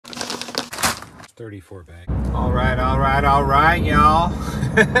34 bag. All right, y'all.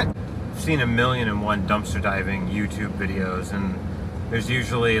 I've seen 1,000,001 dumpster diving YouTube videos, and there's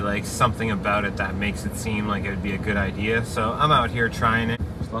usually like something about it that makes it seem like it would be a good idea. So I'm out here trying it.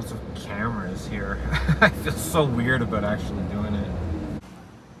 There's lots of cameras here. I feel so weird about actually doing it.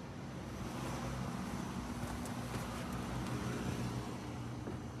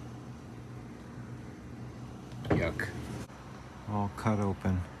 Yuck. All cut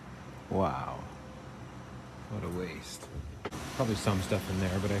open. Wow. What a waste. Probably some stuff in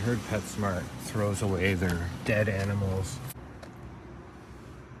there, but I heard PetSmart throws away their dead animals.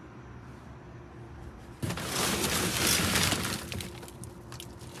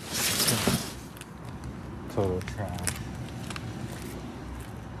 Total trash.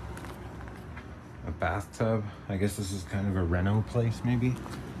 A bathtub. I guess this is kind of a reno place, maybe?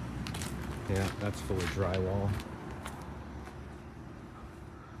 Yeah, that's full of drywall.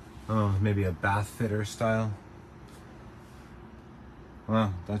 Oh, maybe a bath fitter style.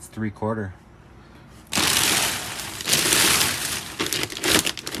 Well, that's 3/4.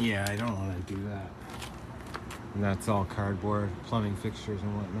 Yeah, I don't want to do that. And that's all cardboard, plumbing fixtures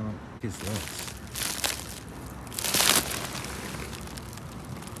and whatnot. What is this?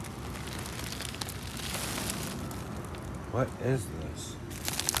 What is this?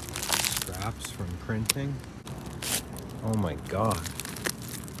 Scraps from printing? Oh my god.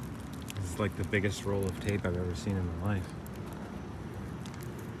 This is like the biggest roll of tape I've ever seen in my life.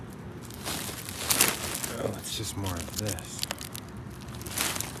 Oh, it's just more of this.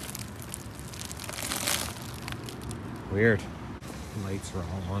 Weird. Lights are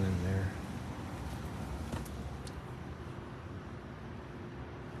all on in there.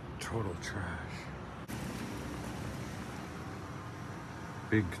 Total trash.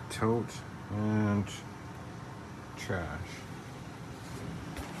 Big tote and trash.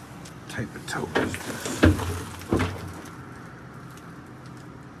 What type of tote is this?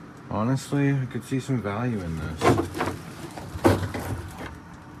 Honestly, I could see some value in this.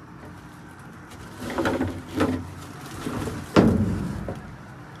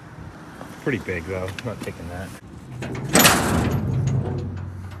 Pretty big though, not taking that.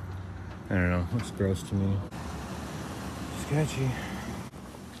 I don't know, looks gross to me. Sketchy.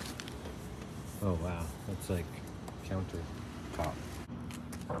 Oh wow, that's like countertop.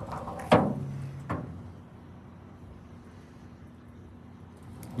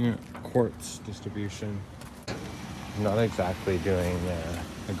 Yeah, quartz distribution. I'm not exactly doing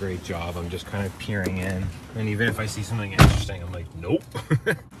a great job. I'm just kind of peering in. And even if I see something interesting, I'm like, nope.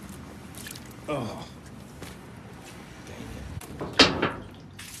 Oh, dang it.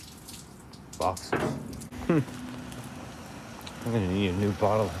 Boxes. I'm gonna need a new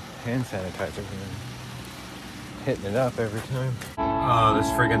bottle of hand sanitizer. Hitting it up every time. Oh, this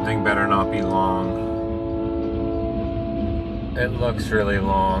friggin' thing better not be long. It looks really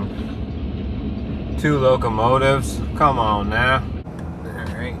long. 2 locomotives. Come on now.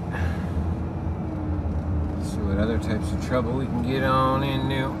 Alright. See what other types of trouble we can get on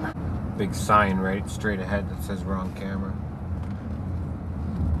into. Big sign right straight ahead that says we're on camera.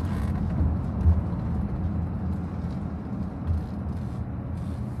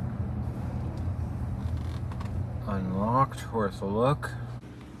 Unlocked, worth a look.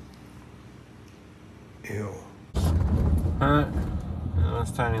 Ew. Huh? No,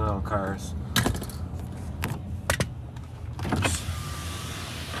 those tiny little cars. Oops.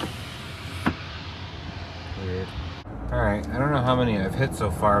 Weird. Alright, I don't know how many I've hit so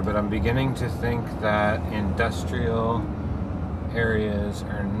far, but I'm beginning to think that industrial areas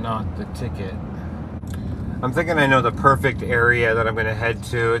are not the ticket. I'm thinking I know the perfect area that I'm going to head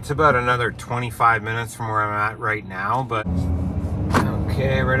to. It's about another 25 minutes from where I'm at right now, but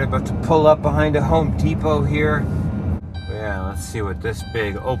okay, right about to pull up behind a Home Depot here. But yeah, let's see what this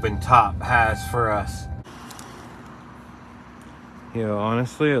big open top has for us. Yo,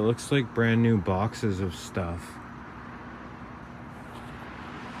 honestly, it looks like brand new boxes of stuff.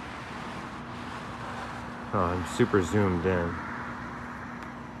 Oh, I'm super zoomed in.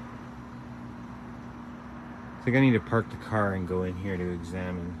 I think I need to park the car and go in here to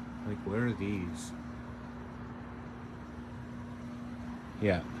examine. Like, what are these?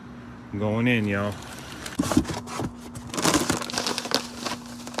 Yeah, I'm going in, y'all.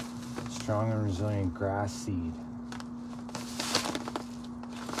 Strong and resilient grass seed.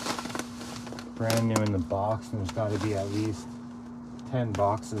 Brand new in the box, and there's got to be at least 10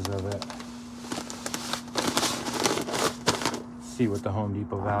 boxes of it. Let's see what the Home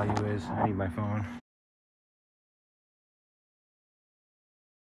Depot value is. I need my phone.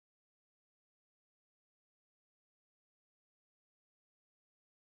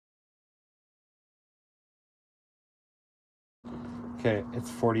 Okay, it's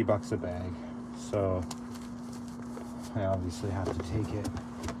 40 bucks a bag, so I obviously have to take it.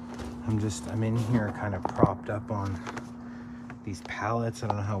 I'm in here kind of propped up on these pallets. I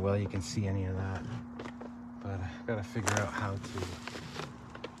don't know how well you can see any of that, but I gotta figure out how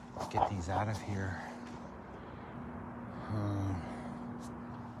to get these out of here.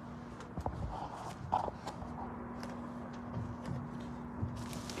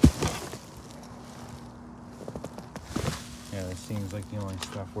 Yeah, it seems like the only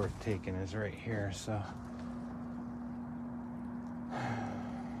stuff worth taking is right here, so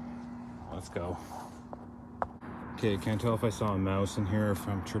let's go. Okay, can't tell if I saw a mouse in here or if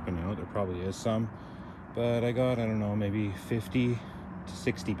I'm tripping out. There probably is some, but I got, I don't know, maybe 50 to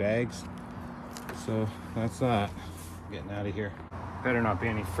 60 bags. So that's that. Getting out of here. Better not be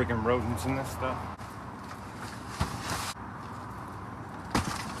any freaking rodents in this stuff.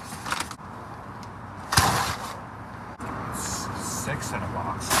 It's 6 in a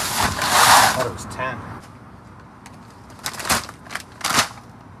box. I thought it was 10.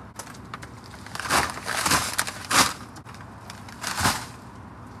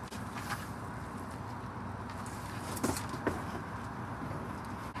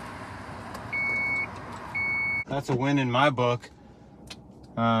 That's a win in my book.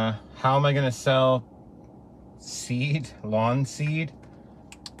 How am I gonna sell seed, lawn seed?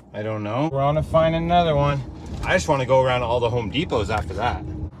 I don't know. We're on to find another one. I just want to go around all the Home Depots after that.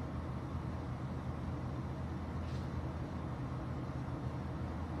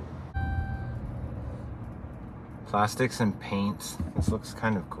 Plastics and paints. This looks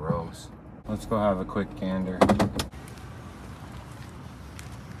kind of gross. Let's go have a quick gander.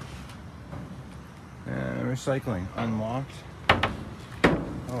 Recycling unlocked.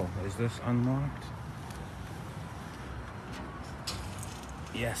 Oh, is this unlocked?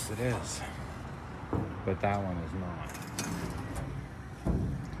 Yes, it is. But that one is not.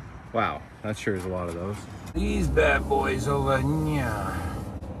 Wow, that sure is a lot of those. These bad boys over here.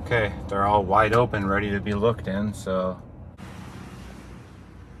 Okay, they're all wide open, ready to be looked in, so.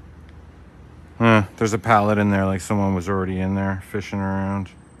 There's a pallet in there, like someone was already in there fishing around.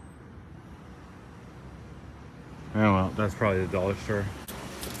 Oh well, that's probably the dollar store.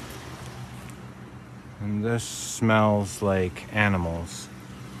 And this smells like animals.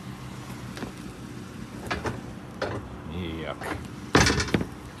 Yuck.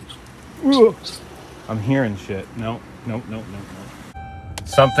 Ooh. I'm hearing shit. Nope.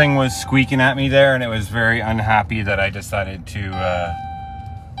 Something was squeaking at me there, and it was very unhappy that I decided to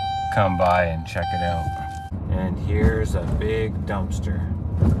come by and check it out. And here's a big dumpster.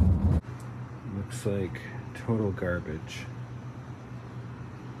 Looks like total garbage.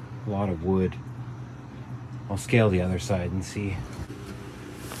 A lot of wood. I'll scale the other side and see.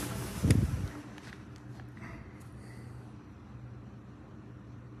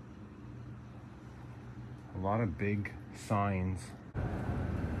 A lot of big signs.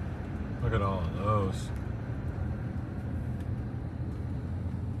 Look at all of those.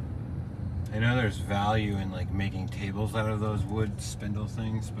 I know there's value in like making tables out of those wood spindle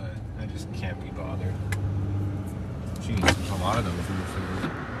things, but I just can't be bothered. Jeez, there's a lot of those in the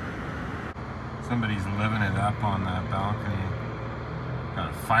food. Somebody's living it up on that balcony.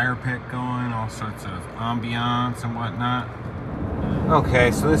 Got a fire pit going, all sorts of ambiance and whatnot.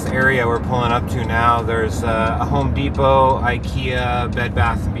 Okay, so this area we're pulling up to now, there's a Home Depot, IKEA, Bed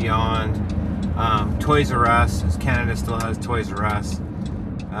Bath & Beyond, Toys R Us, as Canada still has Toys R Us.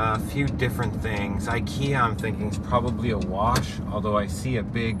 A few different things. IKEA, I'm thinking, is probably a wash, although I see a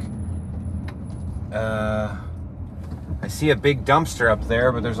big dumpster up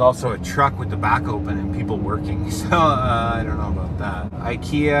there, but there's also a truck with the back open and people working, so I don't know about that.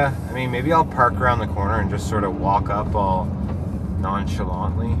 IKEA, I mean, maybe I'll park around the corner and just sort of walk up all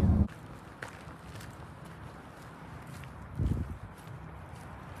nonchalantly.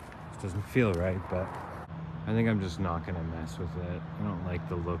 This doesn't feel right, but I think I'm just not gonna mess with it. I don't like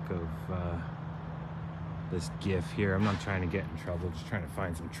the look of this GIF here. I'm not trying to get in trouble, just trying to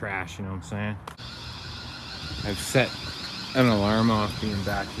find some trash, you know what I'm saying? I've set an alarm off being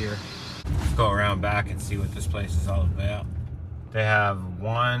back here. Let's go around back and see what this place is all about. They have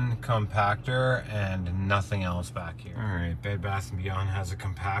one compactor and nothing else back here. All right, Bed Bath & Beyond has a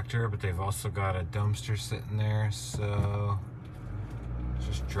compactor, but they've also got a dumpster sitting there, so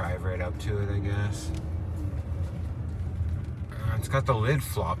just drive right up to it, I guess. It's got the lid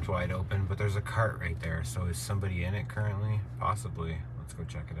flopped wide open, but there's a cart right there, so is somebody in it currently? Possibly. Let's go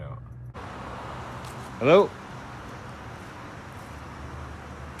check it out. Hello?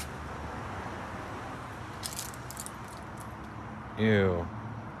 Ew.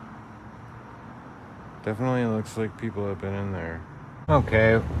 Definitely looks like people have been in there.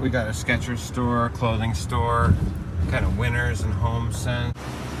 Okay, we got a Skechers store, clothing store, kind of Winners and Home Sense.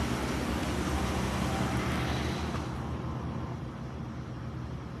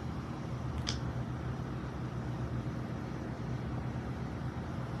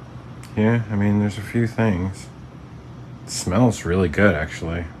 Yeah, I mean, there's a few things. It smells really good,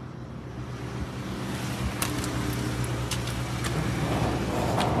 actually.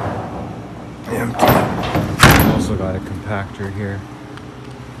 Empty. Also got a compactor here.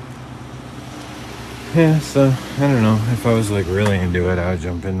 Yeah, so I don't know. If I was like really into it, I would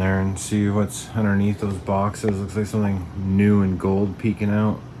jump in there and see what's underneath those boxes. Looks like something new and gold peeking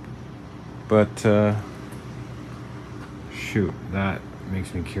out. But shoot, that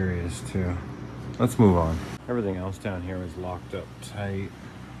makes me curious too. Let's move on. Everything else down here is locked up tight.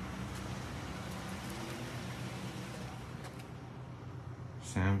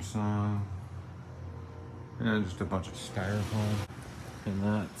 Samsung. And just a bunch of styrofoam. And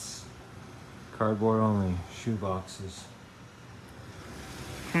that's cardboard only shoe boxes.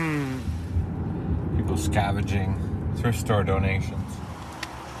 People scavenging, thrift store donations.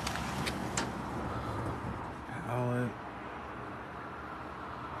 Pallet.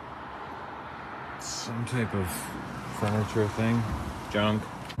 Some type of furniture thing. Junk.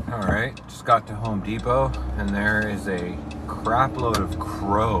 Alright, just got to Home Depot and there is a crap load of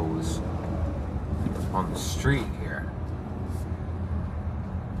crows on the street here.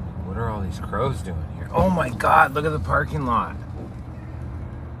 What are all these crows doing here? Oh my god, look at the parking lot.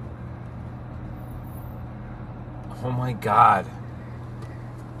 Oh my god.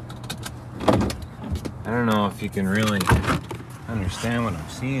 I don't know if you can really understand what I'm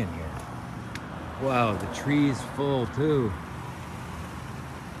seeing here. Wow, the tree's full too.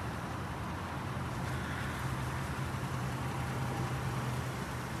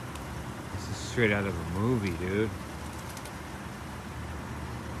 This is straight out of a movie, dude.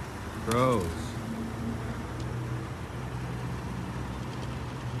 Crows.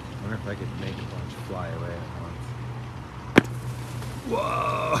 I wonder if I could make a bunch fly away at once.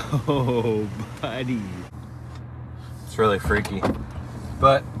 Whoa, buddy. It's really freaky.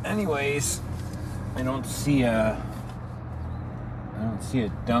 But anyways, I don't see a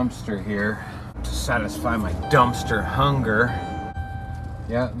dumpster here to satisfy my dumpster hunger.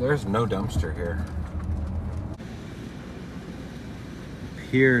 Yeah, there's no dumpster here.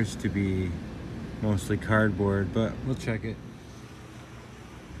 Appears to be mostly cardboard, but we'll check it.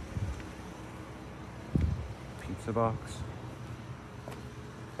 Pizza box.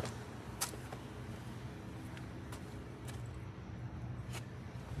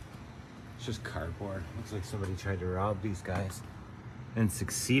 It's just cardboard. Looks like somebody tried to rob these guys and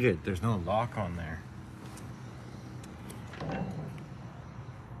succeeded. There's no lock on there.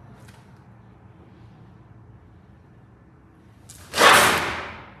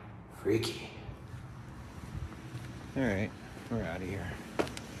 Freaky. All right, we're out of here.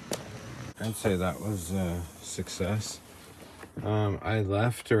 I'd say that was a success. I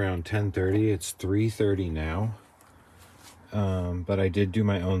left around 10:30. It's 3:30 now. But I did do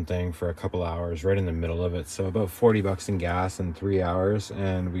my own thing for a couple hours right in the middle of it. So about 40 bucks in gas in 3 hours,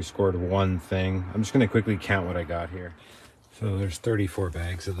 and we scored one thing. I'm just gonna quickly count what I got here. So there's 34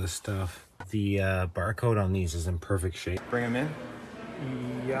 bags of this stuff. The barcode on these is in perfect shape. Bring them in.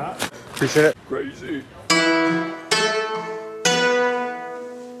 Yeah. Appreciate it. Crazy.